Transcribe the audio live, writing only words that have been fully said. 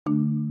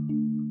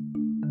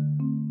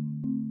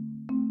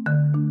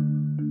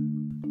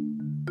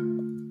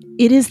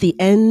It is the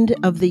end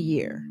of the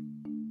year.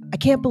 I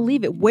can't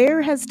believe it.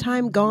 Where has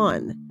time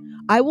gone?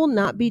 I will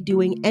not be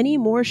doing any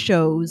more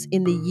shows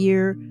in the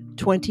year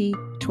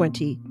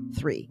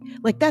 2023.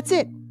 Like, that's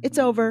it. It's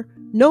over.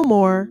 No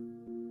more.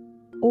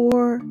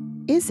 Or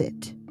is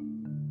it?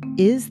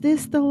 Is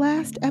this the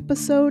last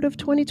episode of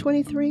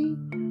 2023?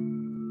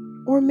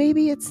 Or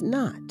maybe it's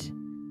not.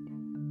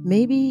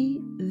 Maybe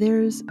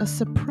there's a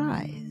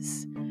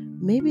surprise.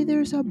 Maybe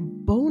there's a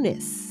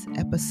bonus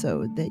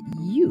episode that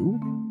you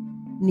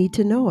need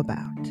to know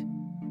about.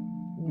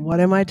 What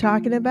am I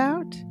talking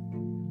about?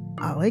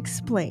 I'll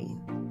explain.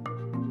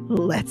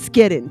 Let's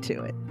get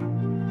into it.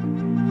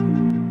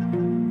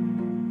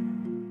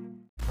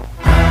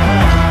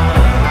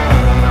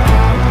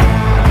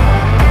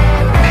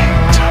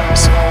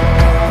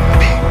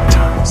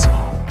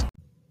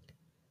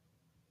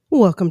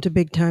 Welcome to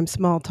Big Time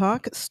Small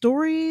Talk,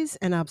 stories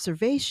and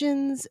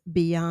observations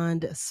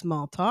beyond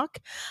small talk.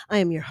 I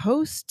am your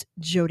host,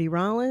 Jody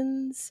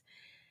Rollins,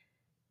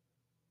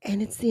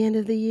 and it's the end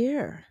of the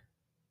year.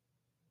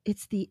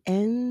 It's the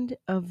end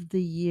of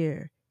the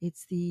year.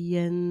 It's the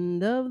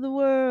end of the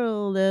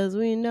world as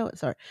we know it.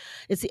 Sorry.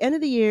 It's the end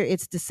of the year.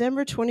 It's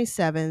December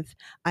 27th.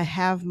 I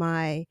have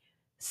my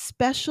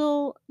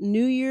special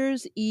New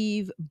Year's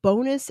Eve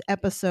bonus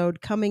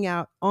episode coming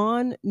out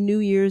on New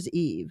Year's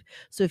Eve.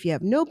 So if you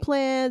have no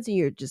plans and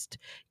you're just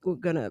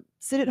going to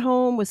sit at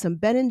home with some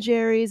Ben and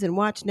Jerry's and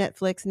watch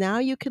Netflix, now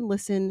you can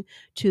listen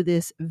to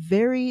this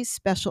very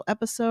special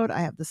episode.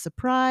 I have the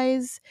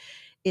surprise.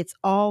 It's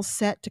all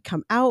set to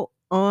come out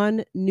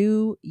on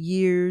New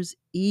Year's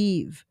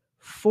Eve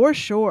for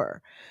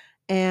sure.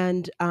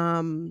 And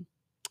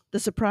the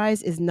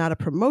surprise is not a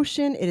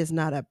promotion. It is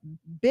not a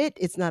bit.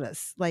 It's not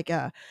like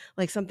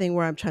something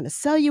where I'm trying to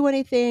sell you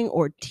anything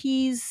or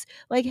tease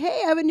like,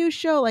 hey, I have a new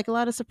show. Like a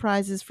lot of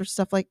surprises for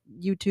stuff like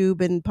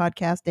YouTube and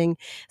podcasting.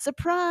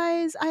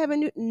 Surprise, I have a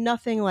new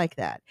nothing like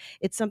that.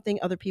 It's something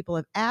other people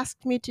have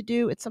asked me to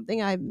do. It's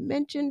something I've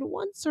mentioned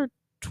once or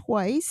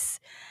twice,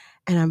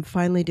 and I'm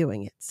finally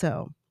doing it.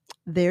 So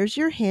there's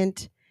your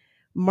hint.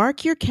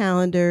 Mark your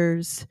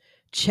calendars.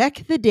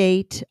 Check the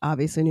date.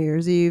 Obviously, New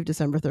Year's Eve,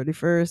 December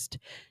 31st.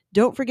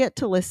 Don't forget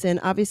to listen.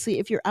 Obviously,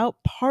 if you're out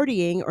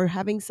partying or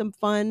having some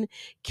fun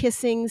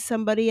kissing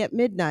somebody at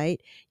midnight,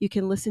 you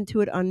can listen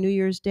to it on New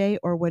Year's Day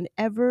or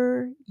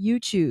whenever you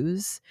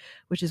choose,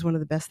 which is one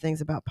of the best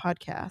things about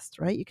podcasts,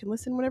 right? You can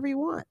listen whenever you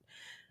want.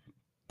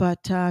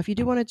 But if you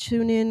do want to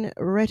tune in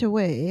right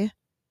away,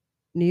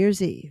 New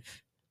Year's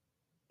Eve,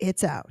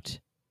 it's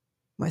out.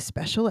 My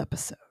special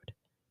episode.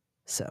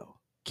 So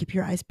keep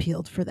your eyes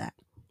peeled for that.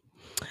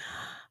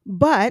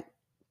 But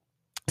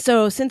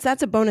so since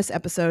that's a bonus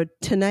episode,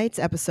 tonight's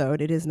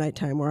episode, it is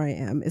nighttime where I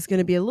am, is going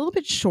to be a little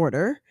bit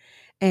shorter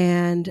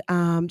and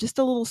just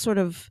a little sort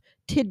of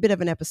tidbit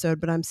of an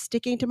episode, but I'm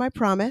sticking to my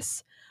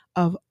promise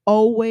of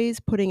always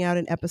putting out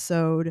an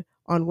episode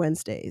on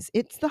Wednesdays.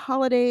 It's the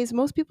holidays.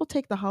 Most people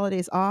take the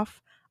holidays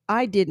off.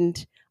 I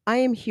didn't. I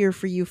am here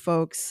for you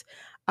folks.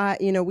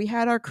 We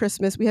had our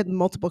Christmas. We had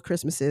multiple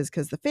Christmases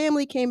because the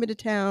family came into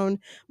town,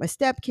 my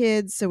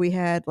stepkids. So we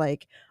had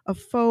like a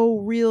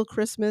faux real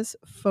Christmas,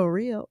 faux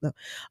real, no,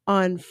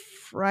 on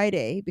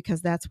Friday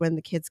because that's when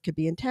the kids could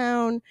be in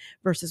town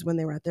versus when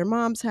they were at their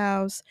mom's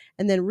house.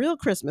 And then real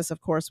Christmas, of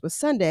course, was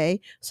Sunday.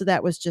 So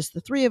that was just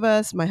the three of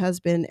us, my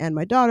husband and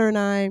my daughter and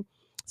I.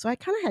 So I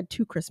kind of had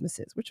two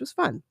Christmases, which was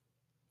fun.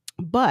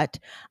 But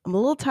I'm a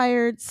little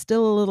tired,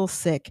 still a little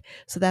sick.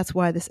 So that's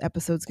why this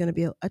episode's going to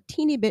be a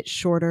teeny bit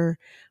shorter,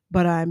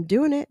 but I'm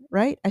doing it,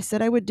 right? I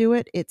said I would do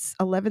it. It's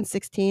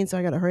 11:16, so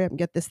I got to hurry up and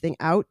get this thing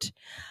out.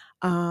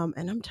 And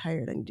I'm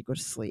tired. I need to go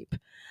to sleep.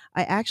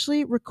 I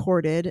actually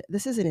recorded,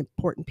 this is an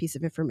important piece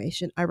of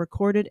information. I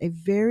recorded a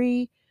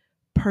very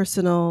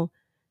personal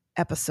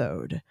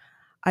episode.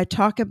 I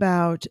talk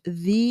about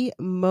the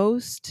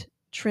most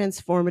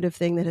transformative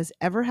thing that has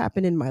ever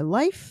happened in my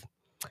life,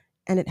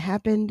 and it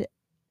happened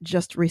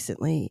just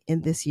recently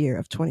in this year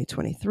of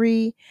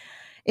 2023.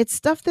 It's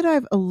stuff that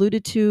I've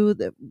alluded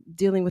to,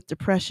 dealing with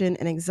depression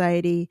and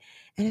anxiety,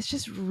 and it's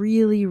just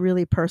really,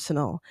 really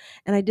personal.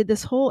 And I did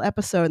this whole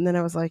episode, and then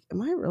I was like, "Am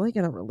I really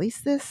going to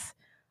release this?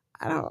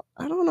 I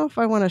don't know if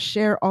I want to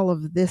share all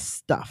of this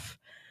stuff."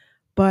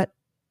 But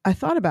I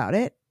thought about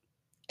it,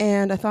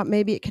 and I thought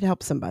maybe it could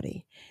help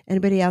somebody.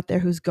 Anybody out there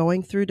who's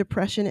going through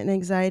depression and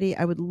anxiety,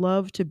 I would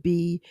love to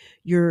be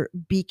your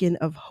beacon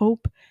of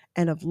hope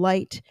and of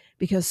light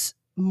because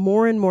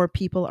more and more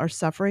people are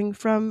suffering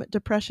from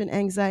depression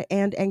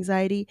and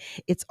anxiety.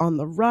 It's on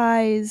the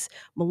rise.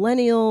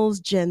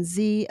 Millennials, Gen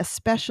Z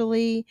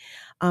especially,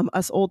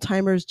 us old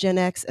timers, Gen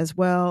X as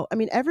well. I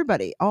mean,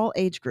 everybody, all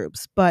age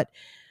groups. But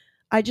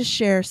I just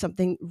share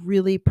something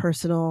really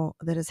personal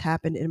that has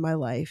happened in my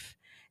life.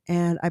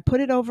 And I put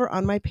it over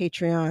on my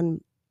Patreon.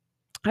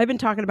 I've been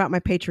talking about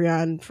my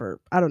Patreon for,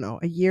 I don't know,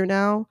 a year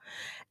now.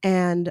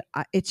 And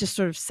it just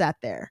sort of sat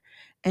there.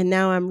 And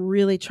now I'm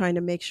really trying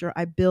to make sure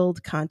I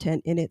build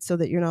content in it so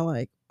that you're not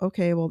like,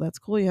 okay, well, that's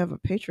cool. You have a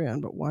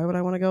Patreon, but why would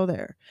I want to go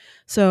there?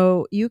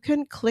 So you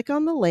can click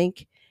on the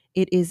link.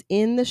 It is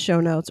in the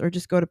show notes, or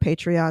just go to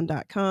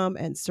patreon.com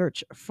and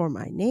search for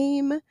my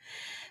name.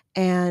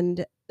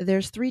 And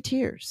there's 3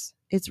 tiers.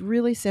 It's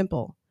really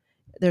simple.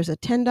 There's a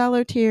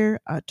 $10 tier,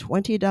 a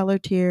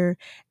 $20 tier,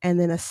 and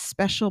then a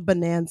special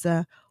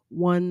bonanza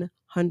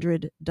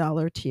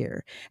 $100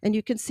 tier. And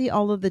you can see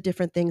all of the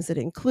different things it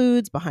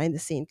includes: behind the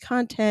scene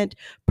content,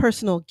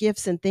 personal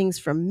gifts and things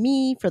from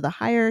me for the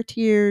higher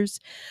tiers.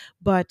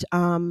 But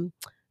the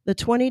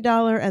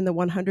 $20 and the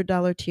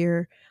 $100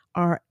 tier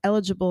are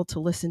eligible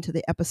to listen to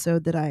the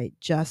episode that I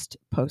just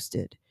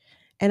posted.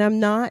 And I'm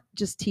not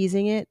just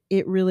teasing it.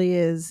 It really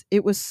is.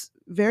 It was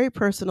very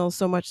personal,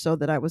 so much so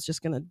that I was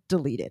just going to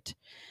delete it.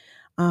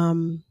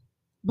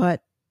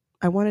 But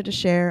I wanted to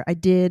share. I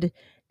did,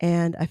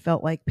 and I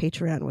felt like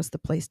Patreon was the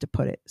place to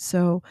put it.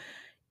 So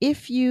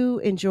if you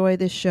enjoy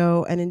this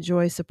show and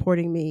enjoy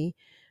supporting me,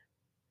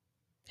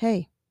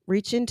 hey,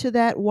 reach into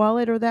that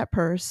wallet or that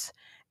purse,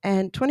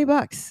 and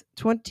 $20,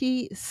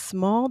 20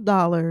 small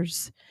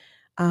dollars.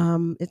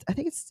 I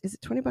think is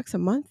it $20 a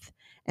month?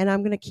 And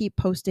I'm going to keep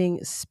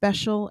posting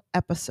special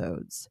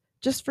episodes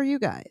just for you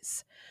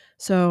guys.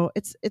 So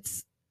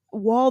it's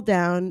wall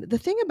down. The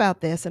thing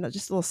about this, and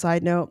just a little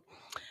side note,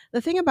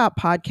 the thing about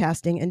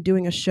podcasting and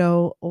doing a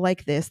show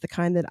like this, the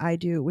kind that I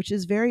do, which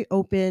is very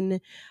open.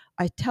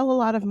 I tell a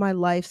lot of my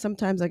life.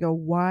 Sometimes I go,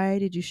 why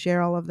did you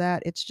share all of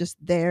that? It's just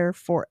there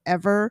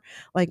forever.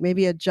 Like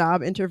maybe a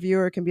job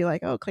interviewer can be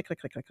like, oh, click, click,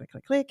 click, click, click,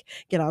 click, click,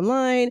 get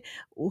online.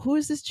 Who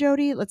is this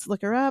Jody? Let's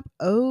look her up.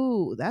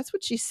 Oh, that's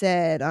what she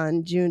said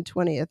on June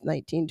 20th,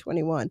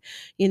 1921,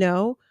 you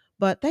know?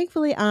 But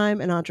thankfully,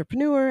 I'm an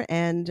entrepreneur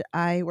and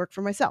I work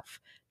for myself,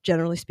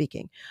 generally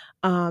speaking.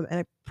 And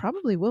I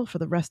probably will for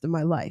the rest of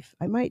my life.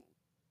 I might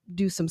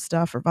do some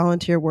stuff or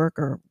volunteer work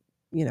or,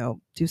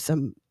 do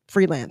some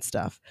freelance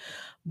stuff.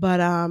 But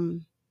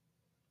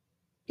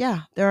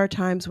yeah, there are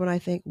times when I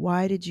think,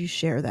 why did you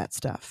share that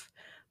stuff?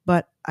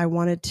 But I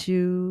wanted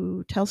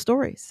to tell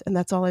stories. And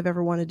that's all I've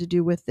ever wanted to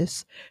do with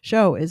this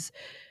show is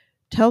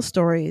tell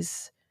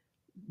stories,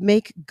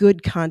 make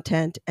good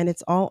content, and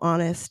it's all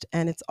honest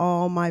and it's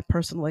all my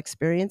personal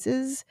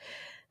experiences.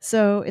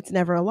 So it's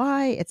never a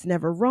lie, it's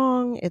never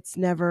wrong, it's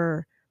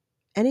never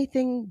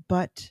anything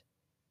but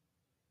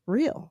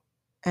real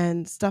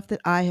and stuff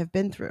that I have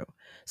been through.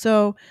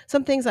 So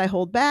some things I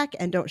hold back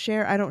and don't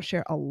share. I don't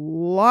share a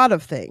lot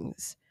of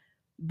things,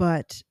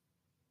 but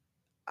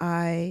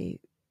I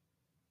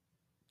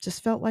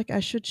just felt like I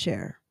should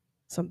share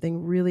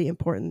something really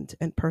important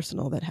and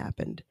personal that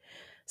happened.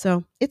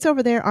 So it's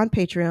over there on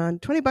Patreon,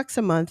 $20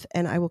 a month,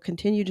 and I will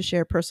continue to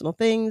share personal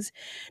things.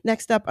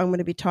 Next up, I'm going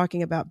to be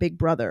talking about Big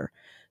Brother.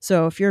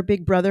 So if you're a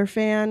Big Brother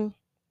fan,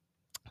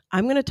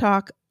 I'm going to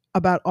talk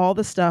about all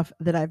the stuff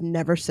that I've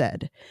never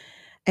said.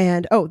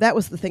 And that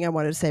was the thing I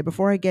wanted to say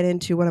before I get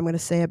into what I'm going to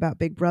say about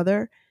Big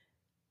Brother.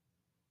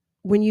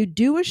 When you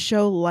do a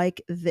show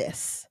like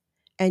this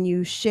and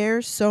you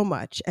share so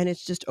much and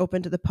it's just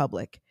open to the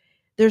public,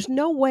 there's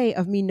no way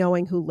of me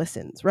knowing who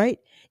listens, right?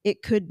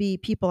 It could be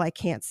people I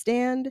can't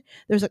stand.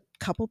 There's a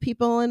couple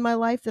people in my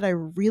life that I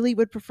really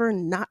would prefer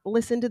not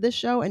listen to this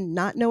show and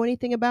not know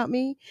anything about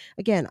me.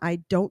 Again, I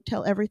don't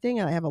tell everything.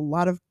 I have a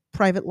lot of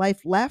private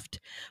life left,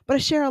 but I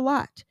share a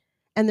lot.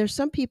 And there's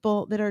some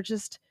people that are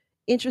just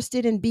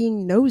interested in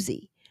being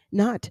nosy,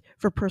 not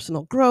for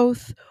personal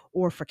growth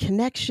or for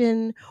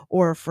connection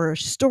or for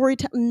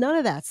storytelling, none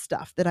of that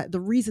stuff the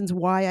reasons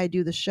why I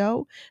do the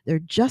show, they're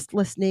just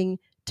listening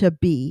to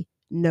be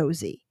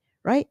nosy,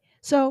 right?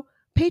 So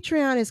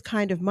Patreon is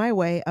kind of my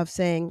way of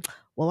saying,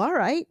 well, all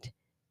right,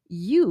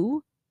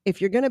 if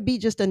you're going to be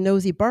just a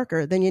nosy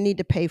barker, then you need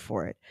to pay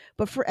for it.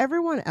 But for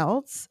everyone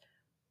else,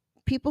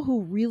 people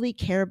who really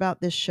care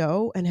about this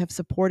show and have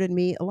supported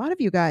me, a lot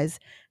of you guys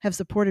have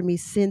supported me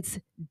since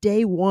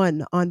day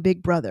one on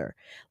Big Brother.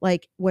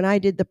 Like when I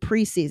did the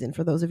preseason,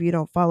 for those of you who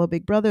don't follow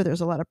Big Brother,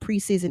 there's a lot of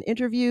preseason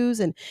interviews.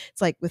 And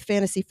it's like with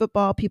fantasy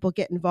football, people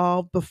get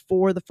involved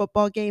before the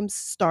football games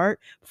start,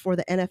 before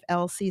the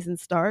NFL season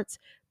starts.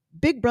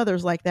 Big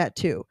Brother's like that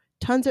too.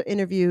 Tons of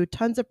interview,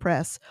 tons of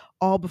press,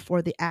 all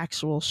before the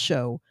actual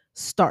show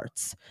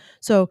starts.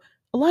 So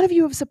a lot of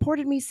you have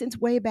supported me since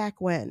way back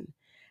when.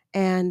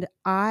 And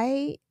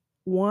I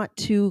want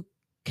to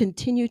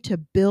continue to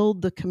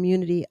build the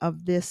community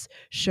of this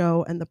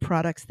show and the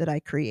products that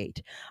I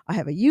create. I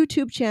have a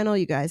YouTube channel.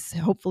 You guys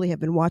hopefully have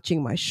been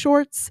watching my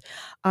shorts.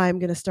 I'm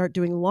going to start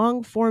doing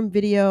long form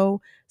video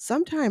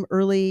sometime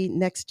early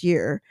next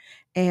year.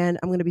 And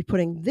I'm going to be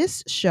putting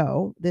this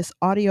show, this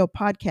audio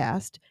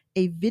podcast,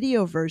 a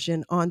video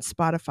version on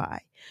Spotify.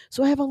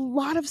 So I have a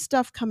lot of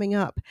stuff coming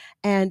up,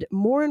 and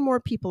more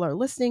people are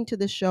listening to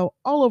this show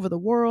all over the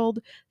world.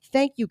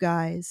 Thank you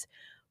guys.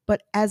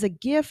 But as a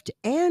gift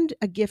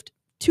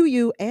to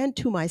you and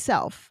to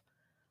myself,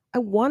 I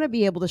want to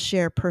be able to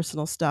share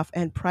personal stuff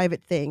and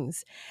private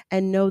things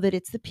and know that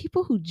it's the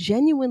people who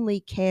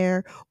genuinely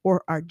care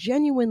or are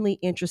genuinely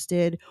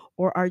interested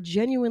or are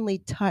genuinely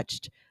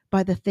touched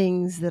by the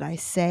things that I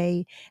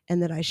say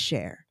and that I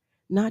share.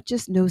 not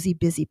just nosy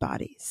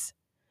busybodies.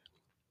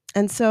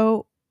 And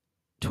so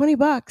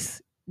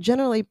 $20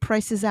 generally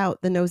prices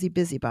out the nosy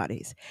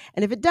busybodies.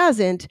 And if it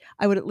doesn't,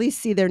 I would at least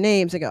see their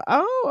names and go,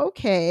 oh,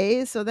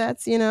 okay, so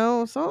that's,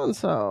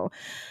 so-and-so.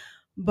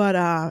 But,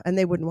 and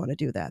they wouldn't want to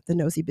do that. The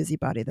nosy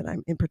busybody that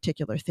I'm in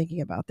particular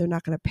thinking about, they're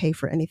not going to pay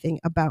for anything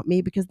about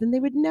me, because then they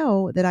would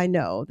know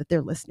that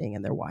they're listening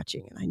and they're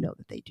watching. And I know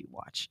that they do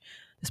watch.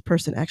 This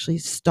person actually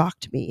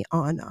stalked me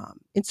on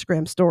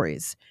Instagram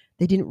stories.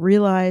 They didn't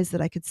realize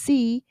that I could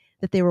see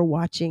that they were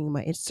watching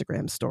my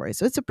Instagram stories.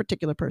 So it's a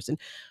particular person.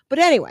 But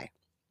anyway,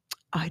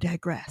 I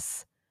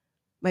digress.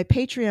 My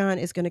Patreon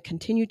is going to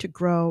continue to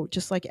grow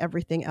just like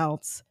everything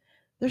else.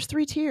 There's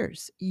 3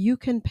 tiers. You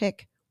can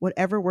pick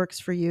whatever works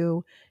for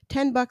you.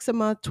 $10 a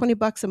month,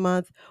 $20 a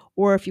month,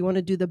 or if you want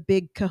to do the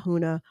big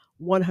kahuna,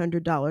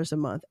 $100 a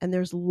month. And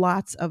there's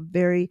lots of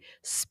very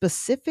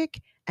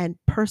specific and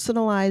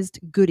personalized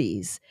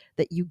goodies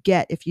that you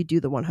get if you do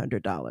the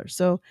 $100.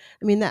 So,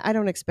 I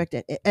don't expect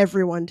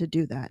everyone to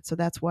do that. So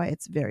that's why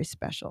it's very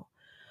special.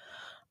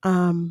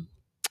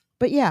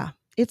 But yeah,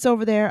 it's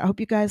over there. I hope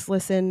you guys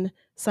listen.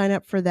 Sign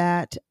up for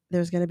that.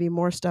 There's going to be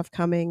more stuff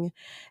coming.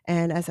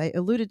 And as I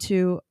alluded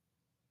to,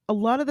 a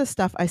lot of the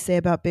stuff I say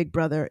about Big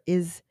Brother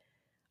is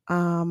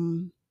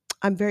I'm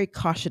very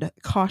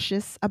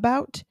cautious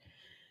about,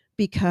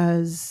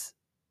 because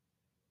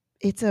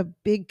it's a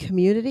big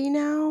community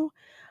now.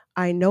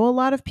 I know a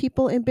lot of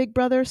people in Big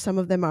Brother. Some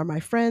of them are my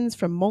friends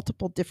from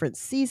multiple different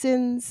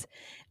seasons.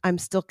 I'm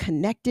still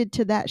connected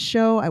to that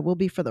show. I will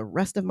be for the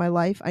rest of my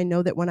life. I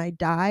know that when I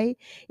die,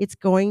 it's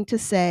going to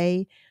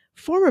say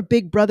former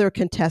Big Brother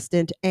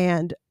contestant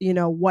and,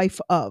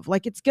 wife of.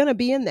 Like, it's going to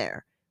be in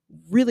there.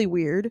 Really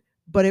weird,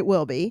 but it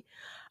will be.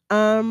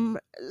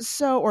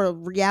 Or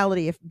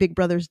reality, if Big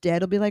Brother's dead,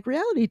 it'll be like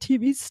reality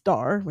TV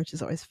star, which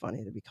is always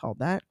funny to be called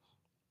that.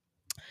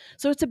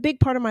 So it's a big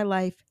part of my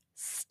life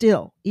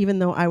still, even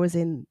though I was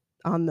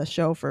on the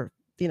show for,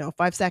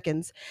 5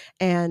 seconds,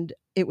 and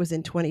it was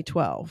in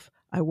 2012.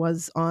 I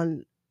was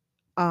on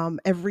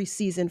every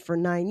season for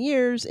 9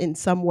 years in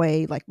some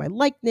way, like my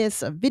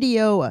likeness, a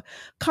video, a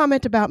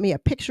comment about me, a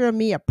picture of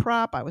me, a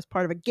prop. I was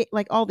part of a game,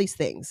 like all these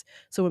things.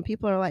 So when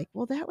people are like,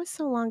 well, that was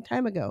so long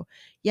time ago.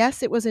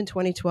 Yes, it was in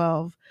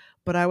 2012,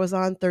 but I was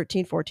on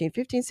 13, 14,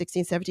 15,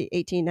 16, 17,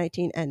 18,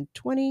 19, and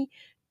 20,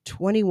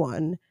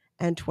 21,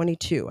 and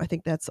 22. I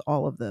think that's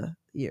all of the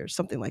years,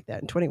 something like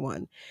that, in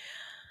 21.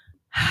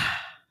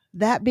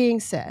 That being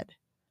said,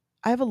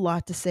 I have a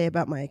lot to say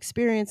about my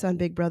experience on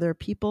Big Brother.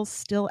 People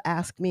still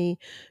ask me,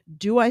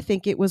 do I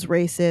think it was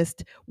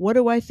racist? What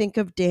do I think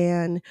of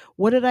Dan?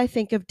 What did I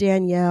think of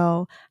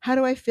Danielle? How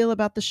do I feel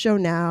about the show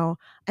now?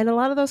 And a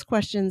lot of those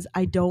questions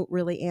I don't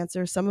really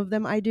answer. Some of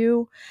them I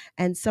do,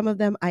 and some of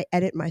them I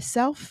edit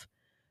myself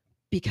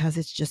because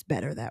it's just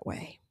better that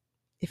way.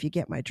 If you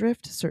get my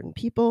drift, certain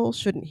people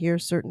shouldn't hear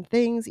certain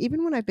things.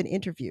 Even when I've been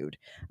interviewed,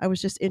 I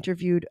was just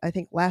interviewed, I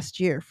think last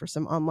year, for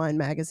some online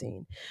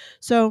magazine.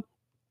 So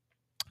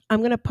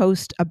I'm going to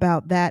post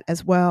about that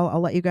as well.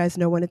 I'll let you guys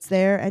know when it's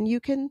there, and you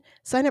can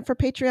sign up for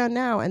Patreon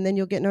now, and then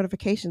you'll get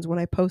notifications when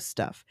I post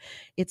stuff.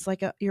 It's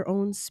like your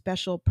own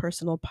special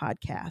personal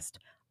podcast.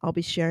 I'll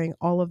be sharing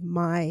all of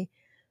my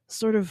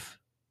sort of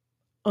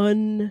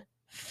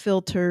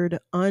unfiltered,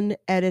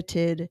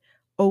 unedited,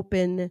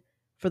 open,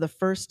 for the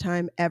first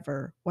time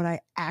ever, what I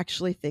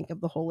actually think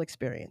of the whole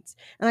experience.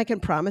 And I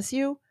can promise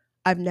you,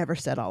 I've never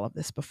said all of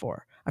this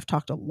before. I've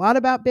talked a lot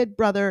about Big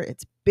Brother.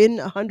 It's been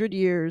 100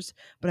 years,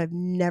 but I've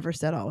never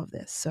said all of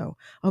this. So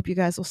I hope you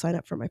guys will sign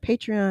up for my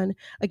Patreon.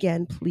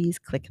 Again, please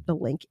click the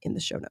link in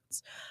the show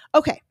notes.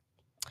 Okay.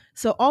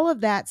 So all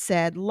of that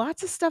said,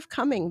 lots of stuff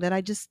coming that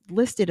I just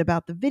listed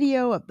about the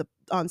video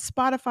on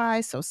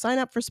Spotify. So sign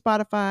up for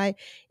Spotify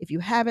if you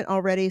haven't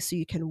already, so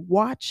you can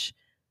watch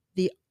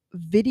the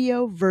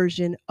video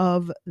version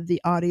of the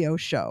audio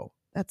show.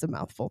 That's a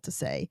mouthful to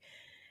say.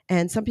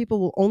 And some people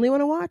will only want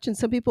to watch, and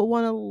some people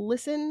want to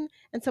listen,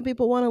 and some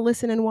people want to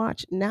listen and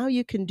watch. Now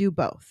you can do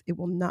both. It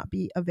will not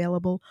be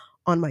available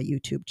on my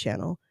YouTube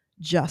channel,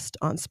 just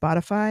on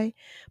Spotify.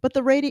 But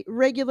the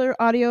regular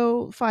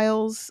audio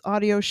files,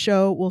 audio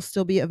show will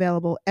still be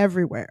available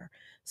everywhere.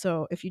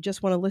 So if you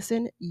just want to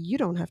listen, you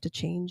don't have to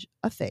change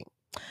a thing.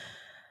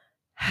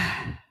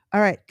 All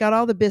right, got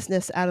all the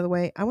business out of the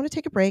way. I want to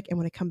take a break, and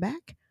when I come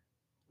back,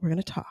 we're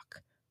going to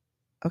talk.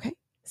 Okay,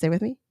 stay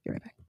with me. Be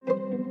right back.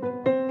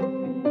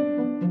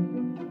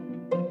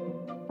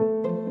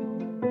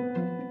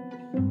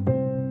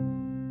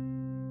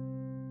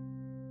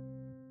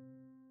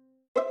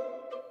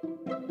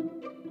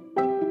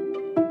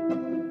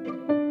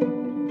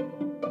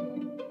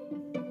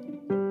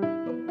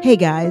 Hey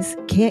guys,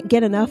 can't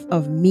get enough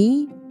of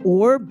me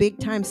or Big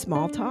Time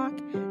Small Talk?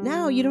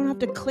 Now you don't have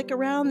to click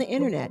around the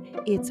internet.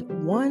 It's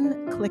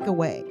one click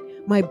away.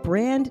 My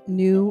brand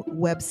new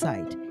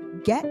website,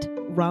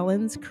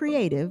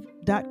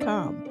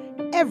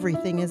 GetRollinsCreative.com.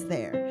 Everything is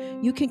there.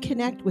 You can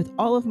connect with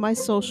all of my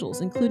socials,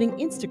 including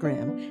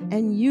Instagram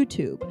and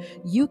YouTube.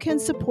 You can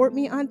support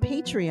me on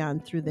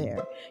Patreon through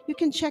there. You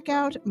can check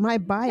out my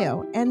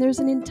bio, and there's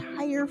an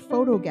entire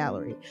photo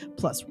gallery,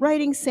 plus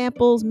writing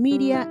samples,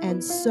 media,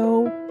 and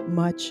so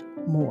much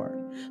more.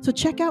 So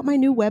check out my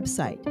new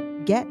website,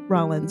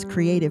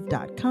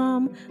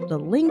 GetRollinsCreative.com. The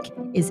link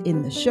is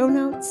in the show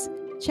notes.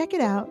 Check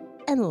it out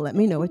and let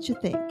me know what you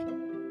think.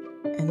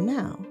 And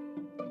now,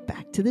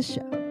 back to the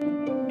show.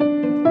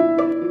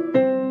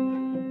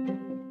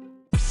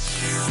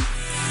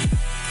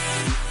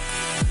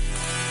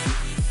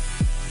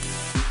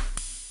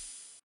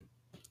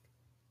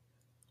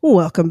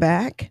 Welcome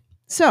back.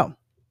 So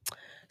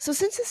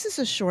since this is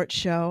a short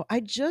show, I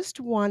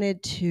just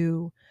wanted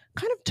to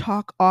kind of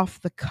talk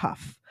off the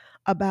cuff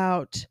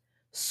about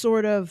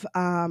sort of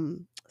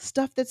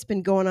stuff that's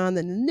been going on in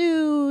the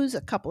news,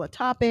 a couple of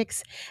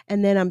topics,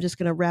 and then I'm just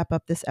going to wrap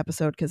up this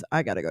episode because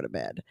I got to go to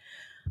bed.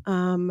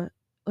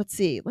 Let's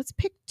see. Let's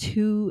pick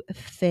two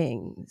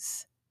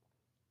things.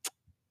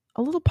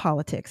 A little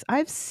politics.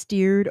 I've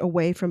steered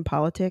away from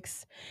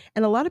politics,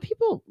 and a lot of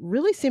people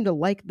really seem to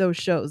like those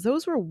shows.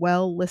 Those were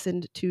well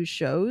listened to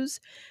shows,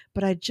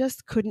 but I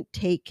just couldn't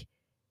take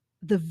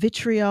the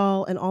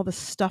vitriol and all the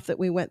stuff that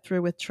we went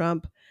through with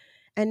Trump.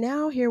 And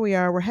now here we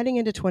are, we're heading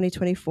into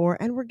 2024,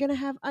 and we're going to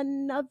have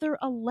another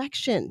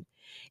election.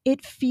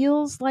 It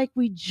feels like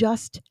we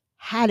just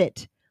had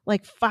it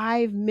like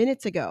 5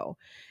 minutes ago.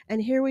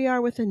 And here we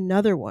are with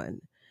another one.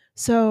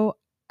 So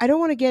I don't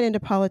want to get into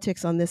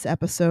politics on this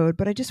episode,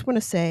 but I just want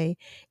to say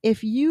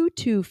if you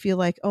too feel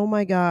like, oh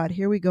my God,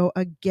 here we go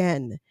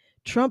again.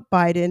 Trump,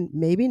 Biden,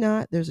 maybe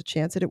not. There's a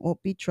chance that it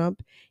won't be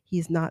Trump.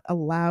 He's not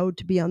allowed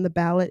to be on the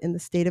ballot in the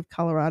state of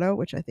Colorado,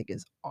 which I think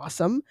is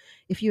awesome.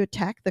 If you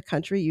attack the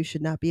country, you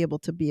should not be able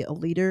to be a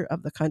leader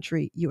of the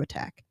country you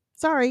attack.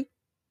 Sorry.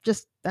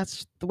 Just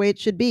that's the way it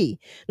should be,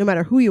 no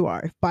matter who you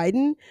are. If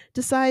Biden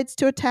decides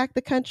to attack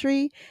the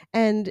country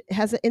and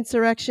has an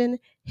insurrection,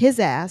 his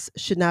ass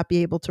should not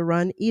be able to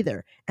run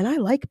either. And I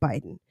like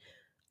Biden.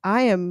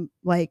 I am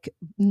like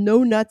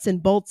no nuts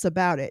and bolts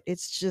about it.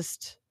 It's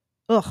just,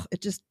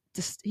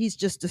 he's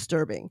just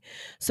disturbing.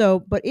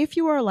 So, but if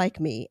you are like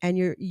me and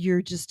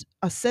you're just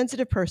a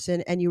sensitive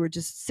person and you were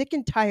just sick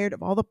and tired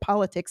of all the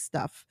politics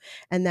stuff,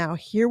 and now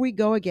here we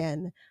go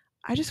again,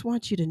 I just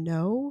want you to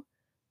know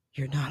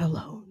you're not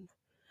alone.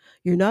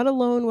 You're not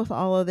alone with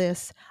all of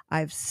this.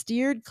 I've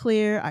steered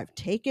clear. I've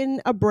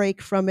taken a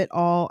break from it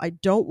all. I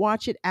don't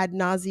watch it ad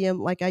nauseum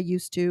like I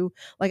used to.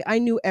 Like I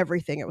knew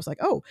everything. It was like,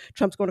 oh,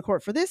 Trump's going to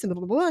court for this and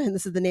blah, blah, blah. And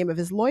this is the name of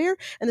his lawyer.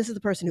 And this is the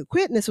person who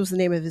quit. And this was the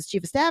name of his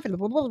chief of staff. And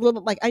blah, blah, blah,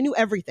 blah. Like I knew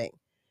everything.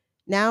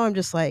 Now I'm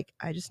just like,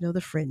 I just know the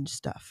fringe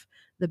stuff,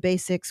 the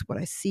basics, what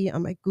I see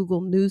on my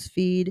Google News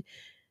feed,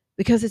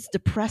 because it's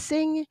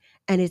depressing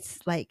and it's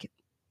like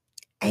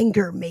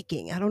anger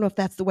making. I don't know if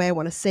that's the way I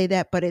want to say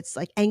that, but it's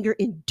like anger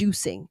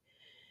inducing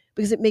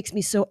because it makes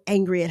me so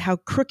angry at how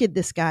crooked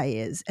this guy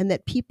is, and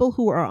that people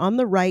who are on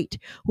the right,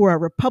 who are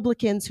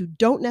Republicans, who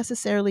don't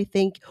necessarily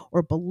think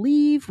or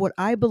believe what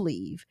I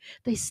believe,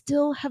 they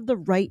still have the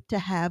right to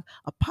have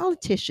a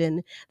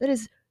politician that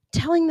is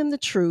telling them the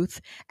truth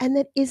and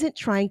that isn't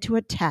trying to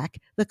attack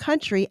the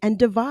country and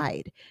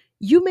divide.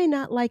 You may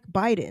not like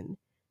Biden,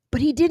 but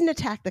he didn't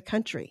attack the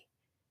country.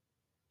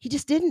 He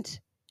just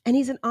didn't. And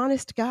he's an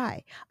honest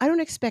guy. I don't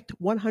expect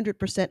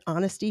 100%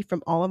 honesty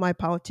from all of my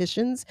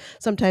politicians.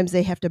 Sometimes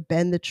they have to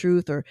bend the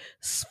truth or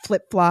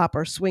flip flop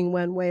or swing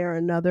one way or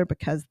another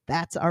because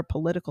that's our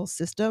political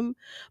system.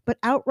 But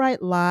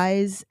outright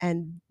lies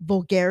and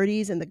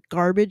vulgarities and the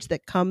garbage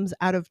that comes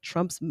out of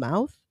Trump's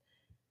mouth,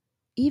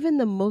 even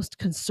the most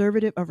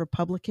conservative of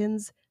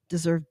Republicans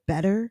deserve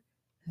better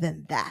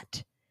than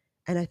that.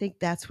 And I think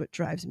that's what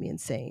drives me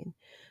insane.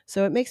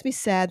 So it makes me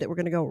sad that we're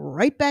going to go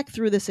right back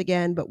through this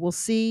again, but we'll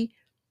see.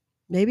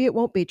 Maybe it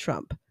won't be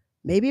Trump.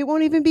 Maybe it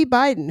won't even be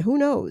Biden. Who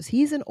knows?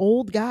 He's an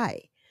old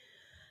guy.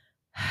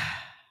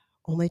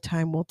 Only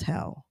time will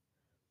tell.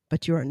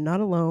 But you are not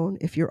alone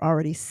if you're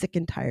already sick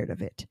and tired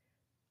of it.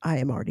 I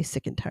am already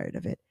sick and tired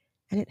of it.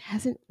 And it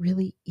hasn't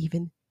really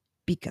even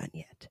begun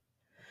yet.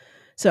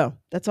 So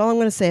that's all I'm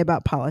going to say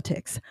about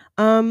politics.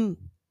 Other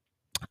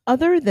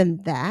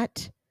than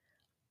that,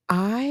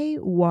 I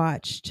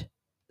watched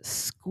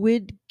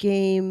Squid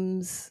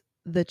Games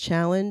The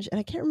Challenge, and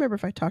I can't remember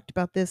if I talked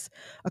about this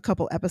a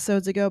couple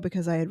episodes ago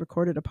because I had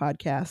recorded a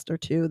podcast or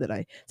two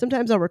that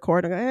sometimes I'll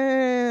record and go,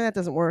 that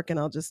doesn't work, and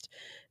I'll just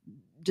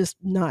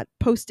not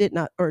post it,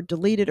 not or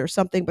delete it or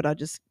something, but I'll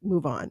just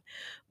move on.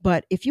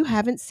 But if you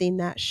haven't seen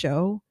that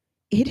show,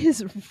 it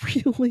is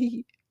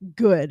really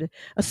good,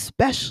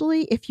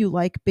 especially if you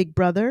like Big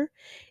Brother.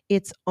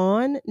 It's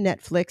on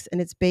Netflix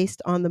and it's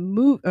based on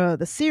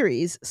the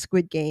series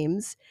Squid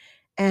Games,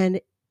 and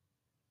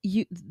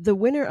the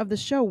winner of the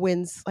show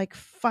wins like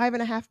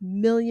 $5.5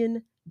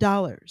 million,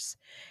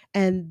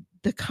 and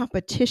the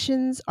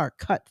competitions are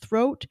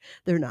cutthroat.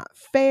 They're not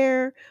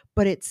fair,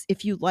 but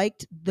if you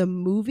liked the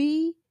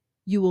movie,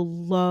 you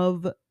will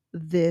love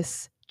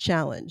this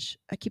challenge,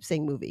 I keep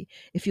saying movie.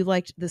 If you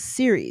liked the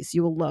series,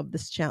 you will love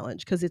this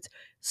challenge because it's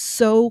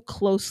so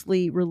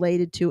closely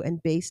related to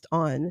and based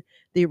on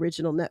the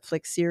original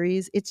Netflix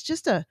series. It's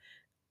just a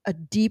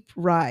deep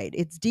ride.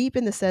 It's deep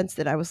in the sense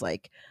that I was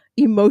like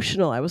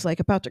emotional. I was like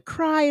about to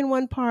cry in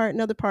one part,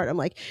 another part I'm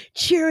like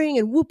cheering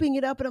and whooping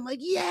it up and I'm like,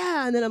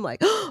 yeah, and then I'm like,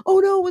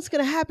 oh no, what's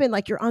going to happen?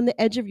 Like you're on the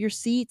edge of your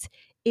seats.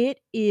 It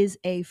is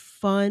a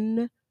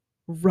fun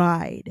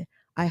ride.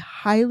 I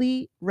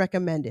highly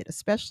recommend it,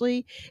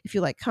 especially if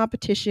you like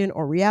competition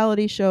or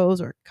reality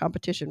shows or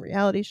competition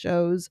reality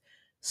shows.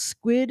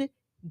 Squid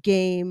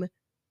Game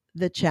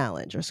The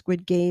Challenge or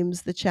Squid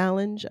Games The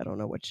Challenge, I don't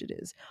know which it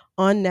is,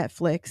 on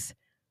Netflix.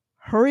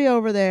 Hurry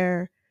over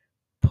there,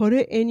 put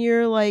it in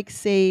your like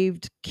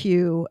saved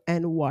queue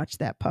and watch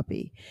that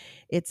puppy.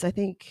 It's I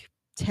think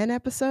 10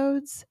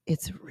 episodes.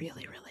 It's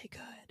really really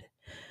good.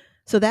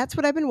 So that's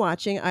what I've been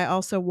watching. I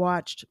also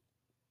watched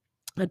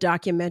a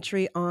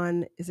documentary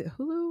on, is it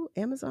Hulu,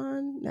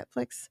 Amazon,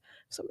 Netflix,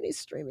 so many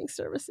streaming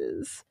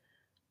services.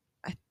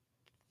 I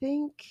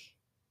think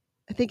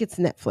I think it's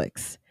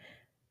Netflix.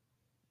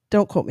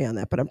 Don't quote me on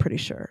that, but I'm pretty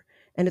sure.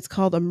 And it's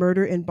called A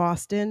Murder in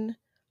Boston.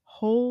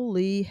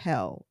 Holy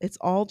hell. It's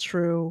all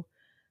true.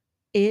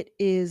 It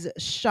is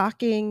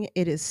shocking.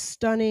 It is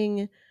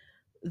stunning.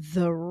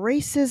 The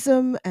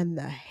racism and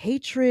the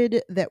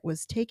hatred that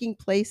was taking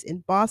place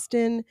in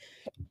Boston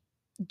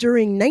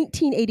during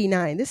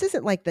 1989. This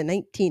isn't like the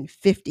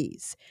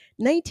 1950s.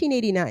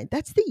 1989.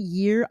 That's the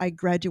year I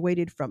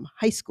graduated from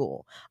high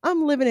school.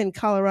 I'm living in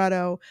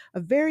Colorado, a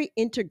very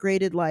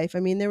integrated life. I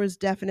mean, there was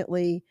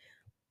definitely,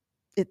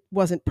 it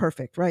wasn't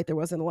perfect, right? There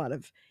wasn't a lot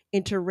of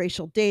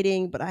interracial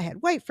dating, but I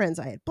had white friends,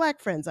 I had black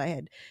friends, I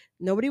had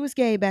nobody was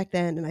gay back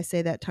then. And I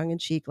say that tongue in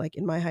cheek, like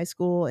in my high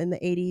school in the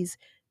 80s,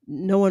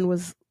 no one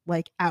was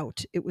like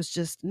out. It was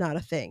just not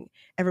a thing.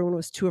 Everyone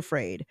was too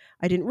afraid.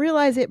 I didn't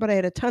realize it, but I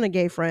had a ton of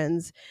gay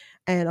friends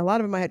and a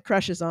lot of them I had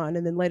crushes on.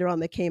 And then later on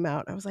they came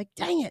out. I was like,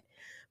 dang it.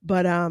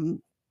 But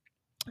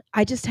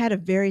I just had a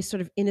very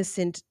sort of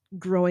innocent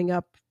growing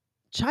up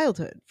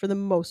childhood for the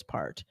most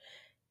part.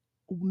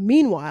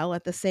 Meanwhile,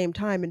 at the same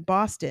time in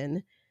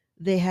Boston,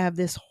 they have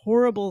this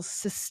horrible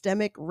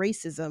systemic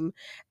racism,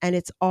 and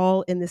it's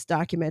all in this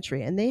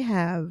documentary. And they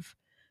have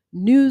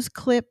news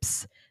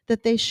clips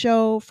that they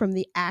show from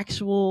the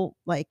actual,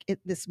 like,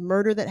 this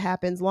murder that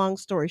happens. Long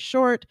story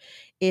short,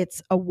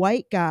 it's a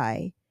white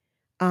guy.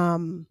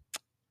 Um,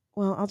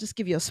 well, I'll just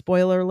give you a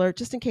spoiler alert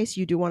just in case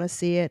you do want to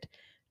see it.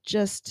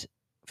 Just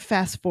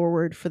fast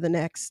forward for the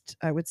next,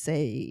 I would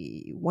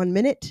say, 1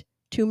 minute,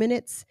 2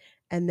 minutes,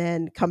 and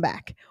then come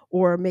back.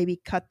 Or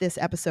maybe cut this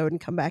episode and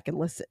come back and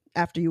listen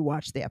after you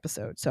watch the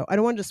episode. So I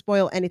don't want to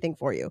spoil anything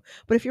for you.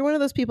 But if you're one of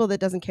those people that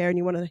doesn't care and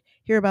you want to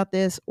hear about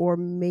this, or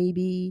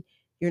maybe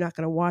you're not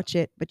going to watch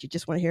it, but you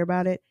just want to hear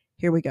about it,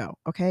 here we go.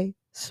 Okay.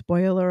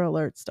 Spoiler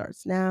alert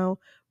starts now.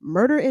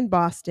 Murder in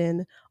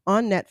Boston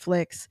on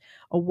Netflix.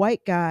 A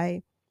white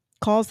guy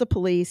calls the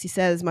police. He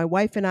says, my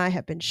wife and I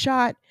have been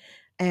shot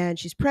and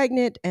she's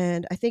pregnant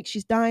and I think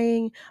she's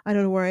dying. I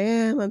don't know where I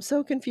am. I'm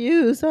so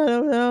confused. I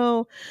don't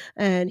know.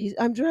 And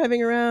I'm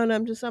driving around.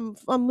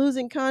 I'm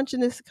losing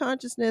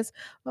consciousness.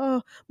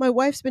 Oh, my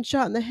wife's been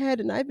shot in the head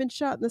and I've been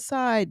shot in the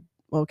side.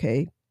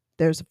 Okay,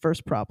 there's the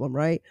first problem,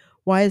 right?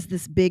 Why is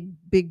this big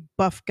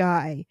buff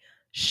guy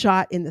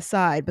shot in the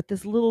side, but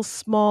this little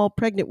small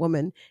pregnant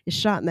woman is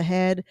shot in the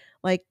head?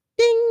 Like,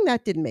 ding,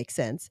 that didn't make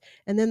sense.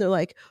 And then they're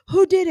like,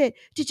 who did it?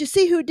 Did you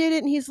see who did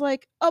it? And he's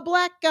like, a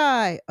black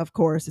guy. Of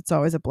course, it's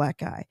always a black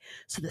guy.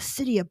 So the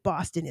city of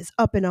Boston is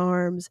up in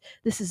arms.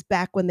 This is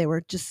back when they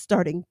were just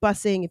starting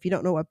busing. If you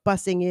don't know what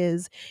busing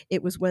is,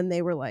 it was when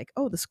they were like,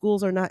 oh, the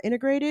schools are not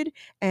integrated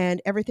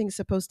and everything's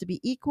supposed to be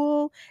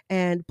equal.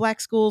 And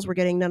black schools were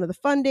getting none of the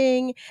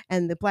funding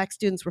and the black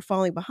students were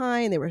falling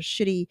behind. They were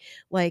shitty,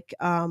 like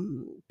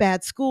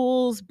bad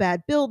schools,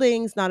 bad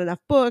buildings, not enough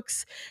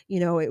books.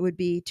 It would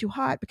be too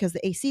hot because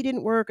the AC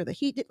didn't work or the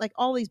heat didn't, like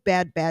all these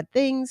bad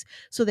things.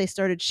 So they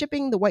started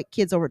shipping the white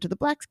kids over to the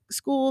black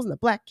schools and the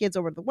black kids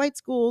over to the white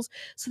schools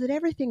so that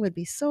everything would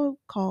be so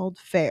called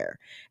fair.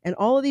 And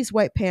all of these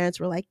white parents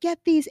were like, get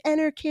these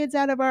Enter kids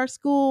out of our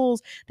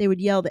schools. They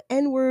would yell the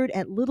N word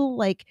at little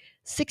like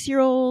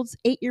 6-year-olds,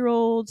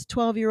 8-year-olds,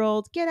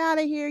 12-year-olds, get out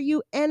of here,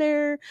 you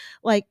Enter.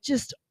 Like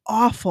just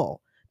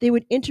awful. They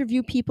would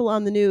interview people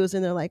on the news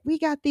and they're like, we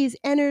got these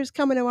Enters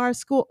coming to our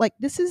school. Like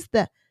this is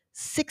the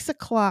 6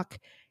 o'clock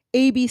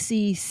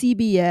ABC,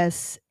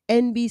 CBS,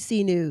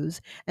 NBC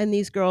News. And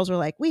these girls are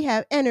like, we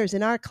have Enters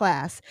in our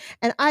class.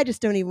 And I just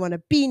don't even want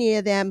to be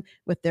near them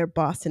with their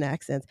Boston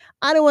accents.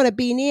 I don't want to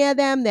be near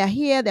them. They're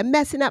here. They're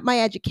messing up my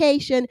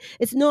education.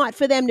 It's not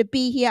for them to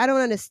be here. I don't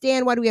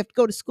understand. Why do we have to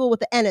go to school with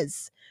the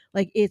Enters?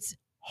 Like, it's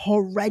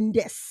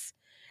horrendous.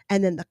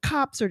 And then the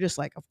cops are just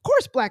like, of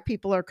course, black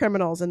people are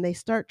criminals. And they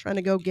start trying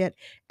to go get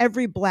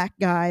every black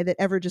guy that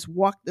ever just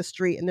walked the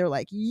street. And they're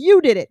like,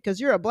 you did it because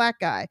you're a black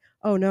guy.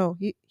 Oh, no,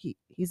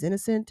 he's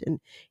innocent and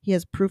he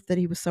has proof that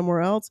he was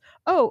somewhere else.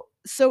 Oh,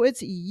 so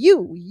it's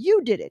you.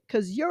 You did it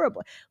because you're a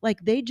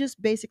like they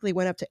just basically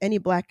went up to any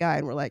black guy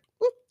and were like,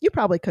 you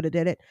probably could have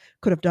did it,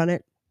 could have done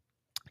it.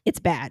 It's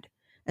bad.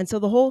 And so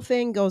the whole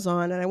thing goes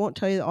on, and I won't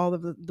tell you all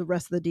of the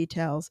rest of the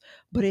details,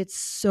 but it's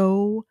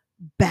so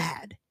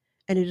bad.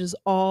 And it is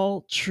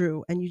all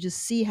true. And you just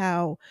see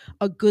how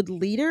a good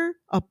leader,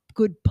 a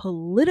good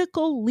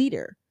political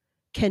leader,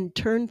 can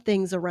turn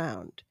things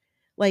around.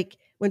 Like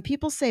when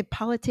people say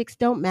politics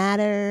don't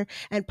matter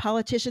and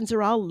politicians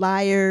are all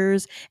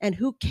liars and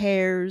who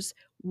cares,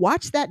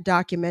 watch that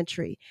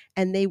documentary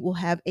and they will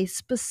have a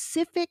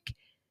specific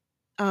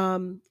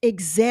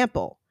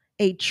example,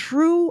 a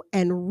true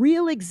and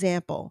real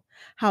example,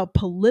 how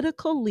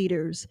political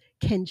leaders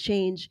can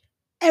change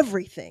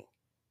everything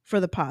for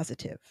the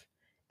positive.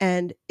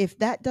 And if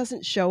that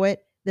doesn't show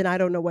it, then I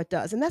don't know what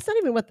does. And that's not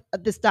even what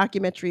this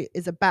documentary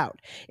is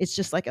about. It's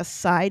just like a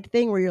side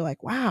thing where you're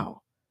like,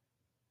 wow,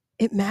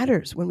 it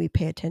matters when we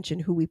pay attention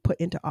who we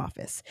put into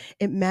office.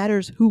 It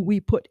matters who we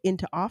put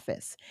into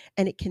office,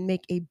 and it can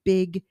make a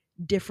big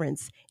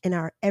difference in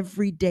our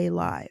everyday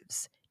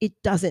lives. It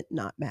doesn't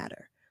not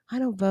matter. I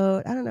don't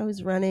vote. I don't know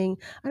who's running.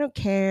 I don't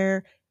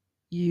care.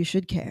 You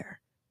should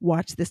care.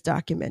 Watch this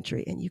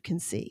documentary and you can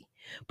see.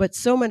 But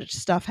so much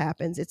stuff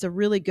happens. It's a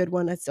really good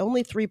one. It's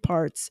only 3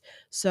 parts,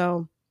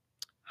 so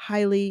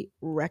highly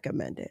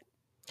recommend it.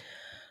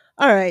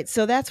 All right,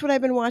 so that's what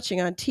I've been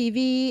watching on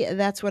TV.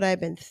 That's what I've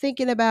been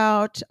thinking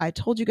about. I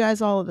told you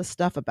guys all of the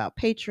stuff about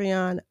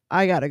Patreon.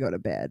 I got to go to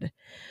bed.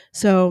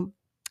 So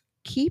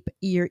keep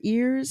your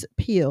ears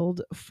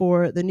peeled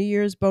for the New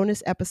Year's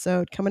bonus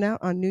episode coming out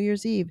on New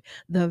Year's Eve,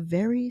 the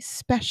very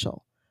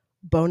special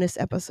bonus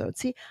episode.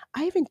 See,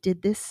 I even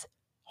did this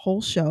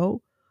whole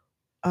show,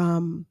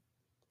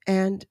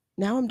 and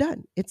now I'm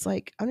done. It's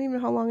like, I don't even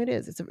know how long it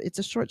is. It's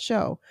a short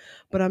show,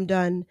 but I'm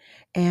done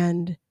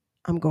and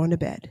I'm going to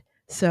bed.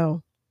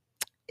 So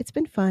it's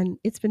been fun.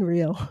 It's been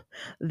real.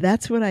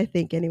 That's what I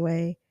think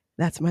anyway.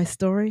 That's my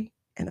story,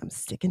 and I'm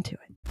sticking to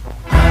it.